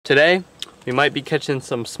Today, we might be catching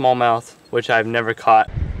some smallmouth, which I've never caught.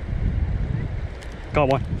 Got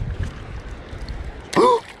one.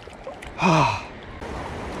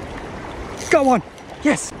 Got one!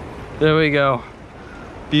 Yes! There we go.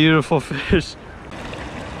 Beautiful fish.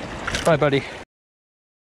 Bye, buddy.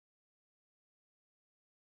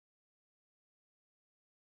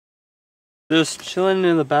 Just chilling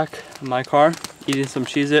in the back of my car, eating some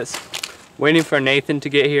Cheez-Its, waiting for Nathan to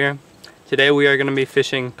get here. Today we are going to be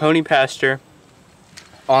fishing pony pasture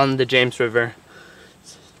on the James River.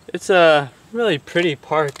 It's a really pretty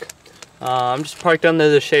park. I'm just parked under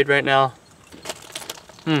the shade right now.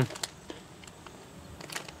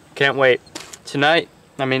 Can't wait. Today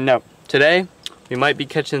we might be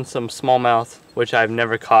catching some smallmouth, which I've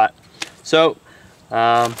never caught. So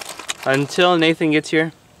until Nathan gets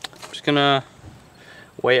here, I'm just gonna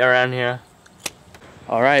wait around here.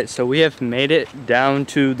 Alright, so we have made it down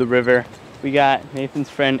to the river. We got Nathan's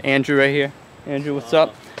friend Andrew right here. Andrew, what's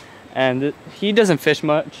up? And he doesn't fish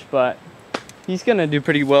much, but he's gonna do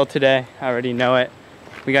pretty well today. I already know it.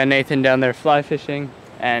 We got Nathan down there fly fishing,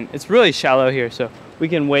 and it's really shallow here, so we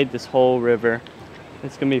can wade this whole river.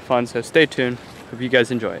 It's gonna be fun, so stay tuned. Hope you guys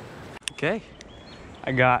enjoy it. Okay,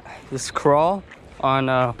 I got this crawl on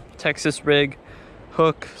a Texas rig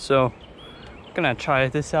hook, so I'm gonna try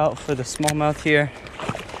this out for the smallmouth here.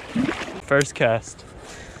 First cast.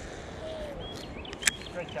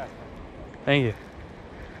 Great cast. Thank you.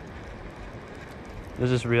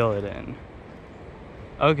 Let's just reel it in.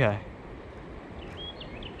 Okay.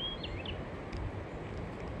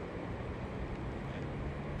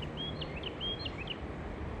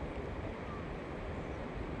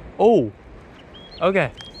 Oh,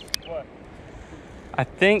 okay. What? I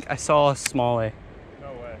think I saw a smallie.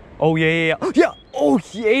 No way. Oh, yeah. Yeah, oh,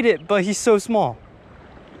 he ate it, but he's so small.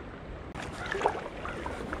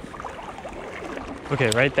 Okay,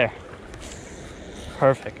 right there.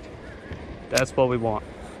 Perfect. That's what we want.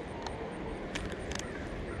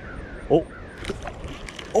 Oh.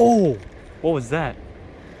 Oh, what was that?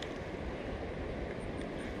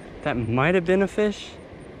 That might have been a fish.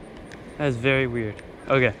 That is very weird.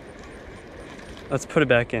 Okay. Let's put it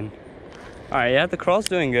back in. All right, yeah, the crawl's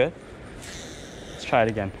doing good. Let's try it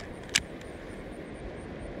again.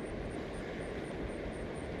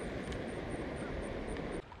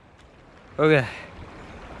 Okay.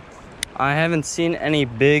 I haven't seen any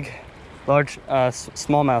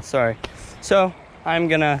smallmouth, sorry. So I'm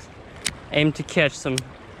gonna aim to catch some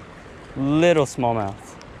little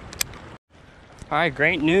smallmouth. All right,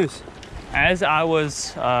 great news. As I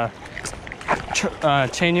was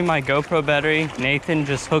changing my GoPro battery, Nathan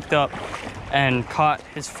just hooked up and caught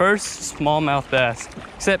his first smallmouth bass,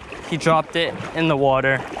 except he dropped it in the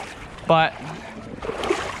water, but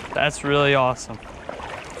that's really awesome.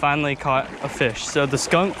 Finally caught a fish. So the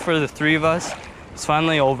skunk for the three of us is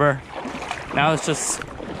finally over. Now it's just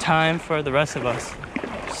time for the rest of us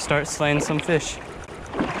to start slaying some fish.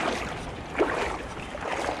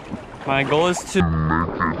 My goal is to make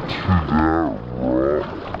it to that rock.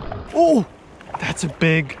 Oh, that's a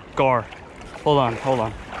big gar. Hold on.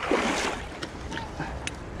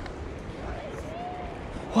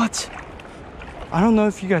 What? I don't know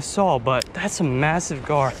if you guys saw, but that's a massive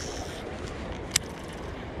gar.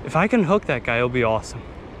 If I can hook that guy, it'll be awesome.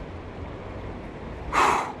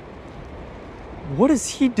 What is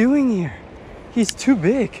he doing here? He's too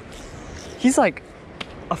big. He's like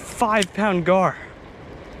a 5-pound gar.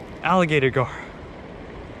 Alligator gar.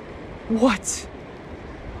 What?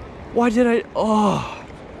 Why did I? Oh.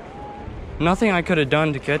 Nothing I could have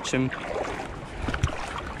done to catch him.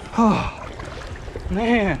 Oh,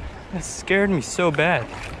 man. That scared me so bad.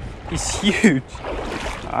 He's huge.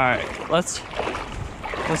 All right, let's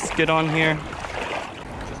get on here.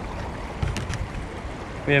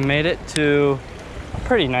 We have made it to a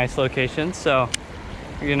pretty nice location, so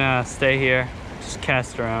we're gonna stay here, just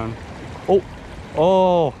cast around.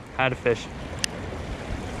 Oh, had a fish.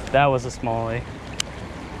 That was a smallie.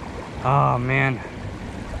 Oh man.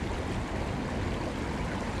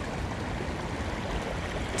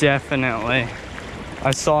 Definitely.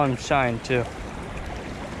 I saw him shine too.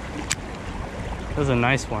 That was a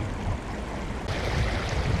nice one.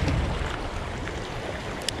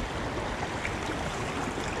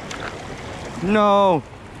 No,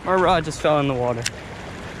 my rod just fell in the water.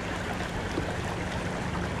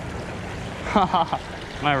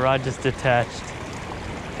 My rod just detached.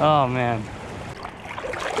 Oh man.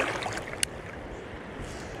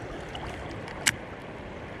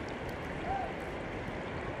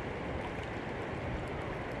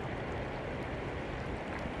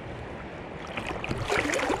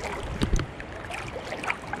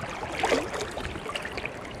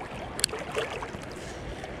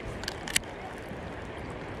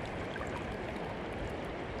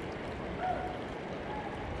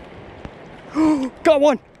 Got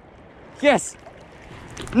one. Yes.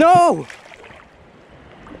 No.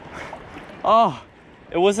 Oh,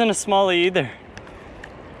 it wasn't a smallie either.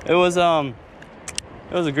 It was a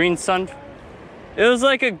green sun. It was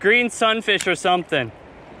like a green sunfish or something.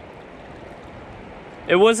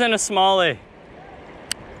 It wasn't a smallie.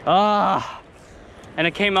 Ah, and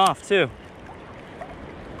it came off too.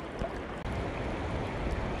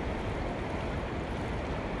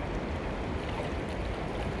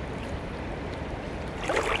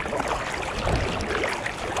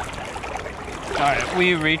 All right,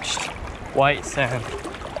 we reached white sand.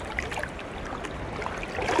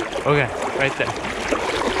 Okay, right there.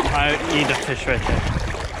 I need a fish right there.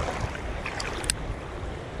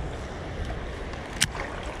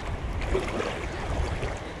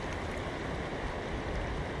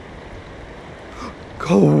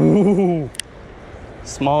 Go!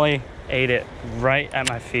 Smallie ate it right at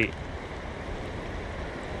my feet.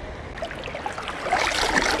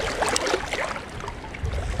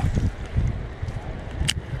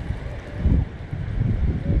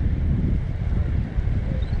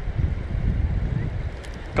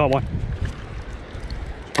 Got one.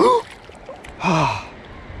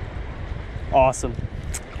 Awesome.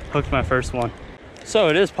 Hooked my first one. So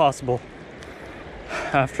it is possible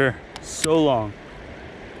after so long.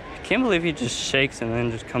 I can't believe he just shakes and then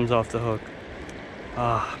just comes off the hook.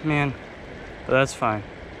 Ah, man. But that's fine.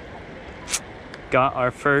 Got our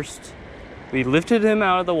first. We lifted him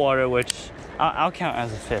out of the water, which I'll count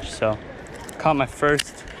as a fish. So caught my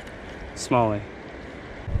first smallie.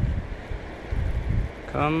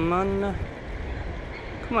 Come on.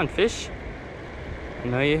 Come on, fish. I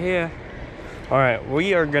know you're here. All right,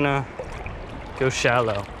 we are gonna go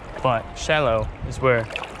shallow, but shallow is where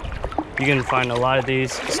you can find a lot of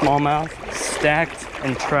these smallmouth stacked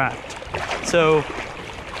and trapped. So,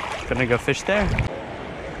 gonna go fish there.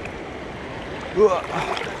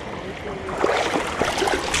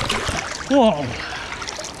 Whoa.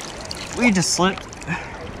 We just slipped.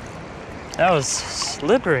 That was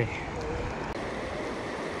slippery.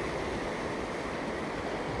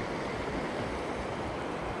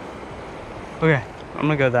 Okay, I'm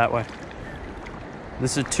gonna go that way.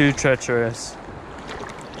 This is too treacherous.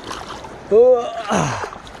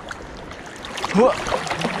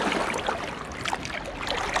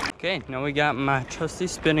 Okay, now we got my trusty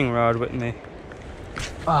spinning rod with me.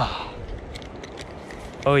 Oh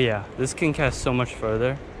yeah, this can cast so much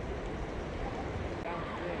further.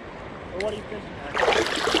 What are you fishing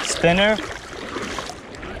at? Spinner.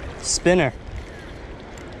 Spinner.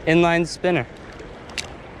 Inline spinner.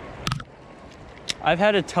 I've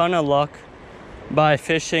had a ton of luck by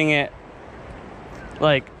fishing it,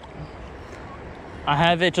 like, I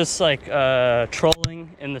have it just like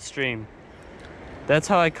trolling in the stream. That's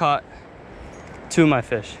how I caught 2 of my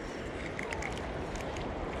fish.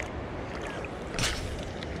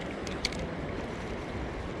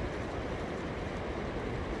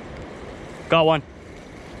 Got one.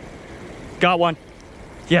 Got one.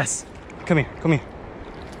 Yes. Come here, come here.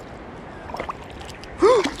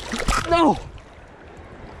 No!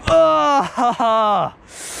 Ah,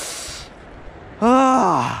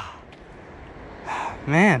 ah,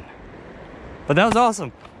 man, but that was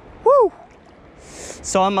awesome. Woo!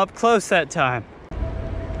 Saw him up close that time.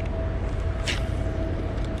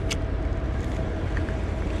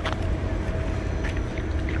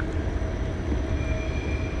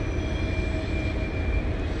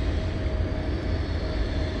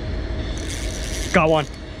 Got one.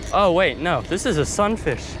 Oh wait, no, this is a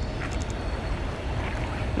sunfish.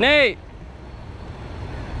 Nate!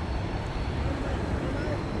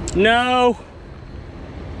 No!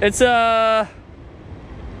 It's I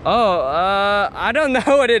don't know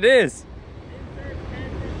what it is.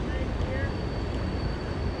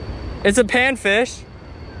 It's a panfish.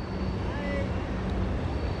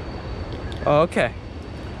 Oh, okay.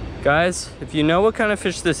 Guys, if you know what kind of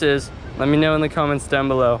fish this is, let me know in the comments down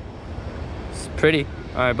below. It's pretty.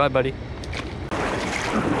 All right, bye, buddy.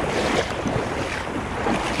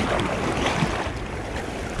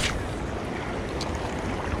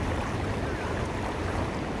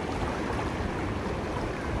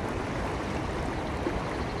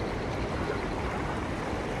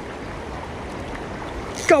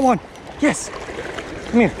 Got one. Yes.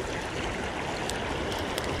 Come here.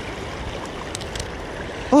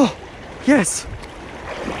 Oh, yes.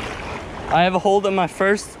 I have a hold of my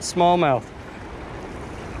first smallmouth.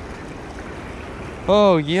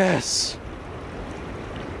 Oh, yes.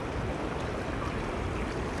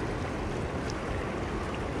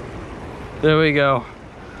 There we go.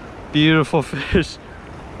 Beautiful fish.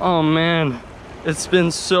 Oh man, it's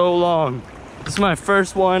been so long. This is my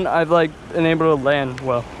first one I've like been able to land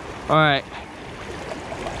well. All right.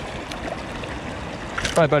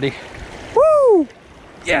 Bye, buddy. Woo!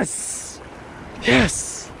 Yes!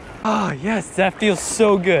 Yes! Oh, yes, that feels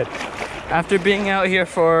so good. After being out here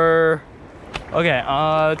for, okay,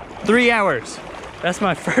 3 hours. That's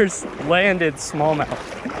my first landed smallmouth.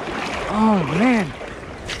 Oh, man.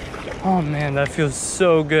 Oh, man, that feels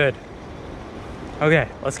so good. Okay,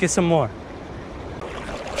 let's get some more.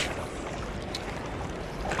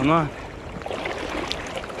 Come on.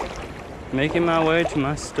 Making my way to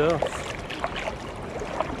my stuff.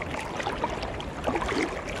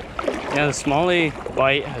 Yeah, the smallie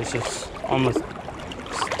bite has just almost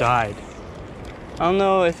died. I don't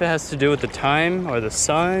know if it has to do with the time or the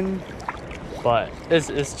sun, but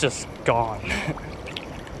it's just gone.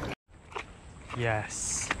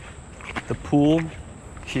 Yes. The pool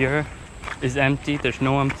here is empty. There's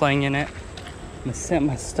no one playing in it. I'm gonna set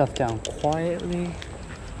my stuff down quietly.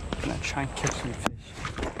 I'm gonna try and catch some fish.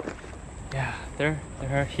 Yeah, they're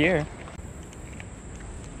here.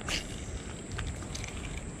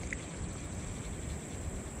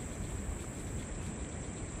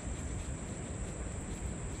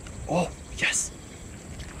 Oh, yes.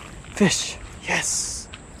 Fish, yes.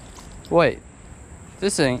 Wait,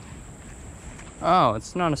 this ain't. Oh,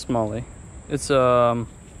 it's not a smallie. It's oh,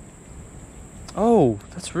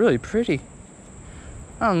 that's really pretty.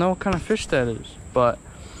 I don't know what kind of fish that is, but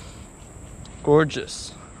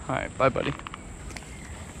gorgeous. All right, bye, buddy.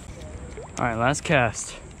 All right, last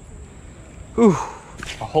cast. Whew,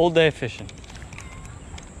 a whole day of fishing.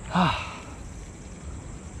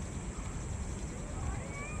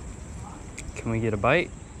 Can we get a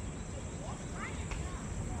bite?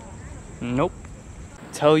 Nope.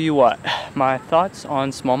 Tell you what, my thoughts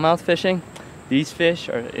on smallmouth fishing. These fish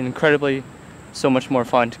are incredibly so much more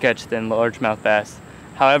fun to catch than largemouth bass.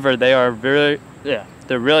 However, they are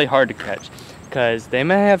they're really hard to catch because they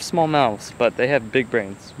may have small mouths, but they have big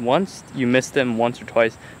brains. Once you miss them once or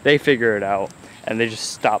twice, they figure it out and they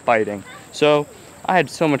just stop biting. So I had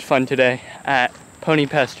so much fun today at Pony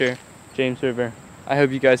Pester, James River. I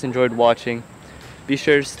hope you guys enjoyed watching. Be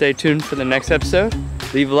sure to stay tuned for the next episode.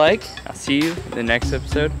 Leave a like. I'll see you in the next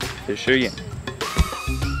episode. Fish again.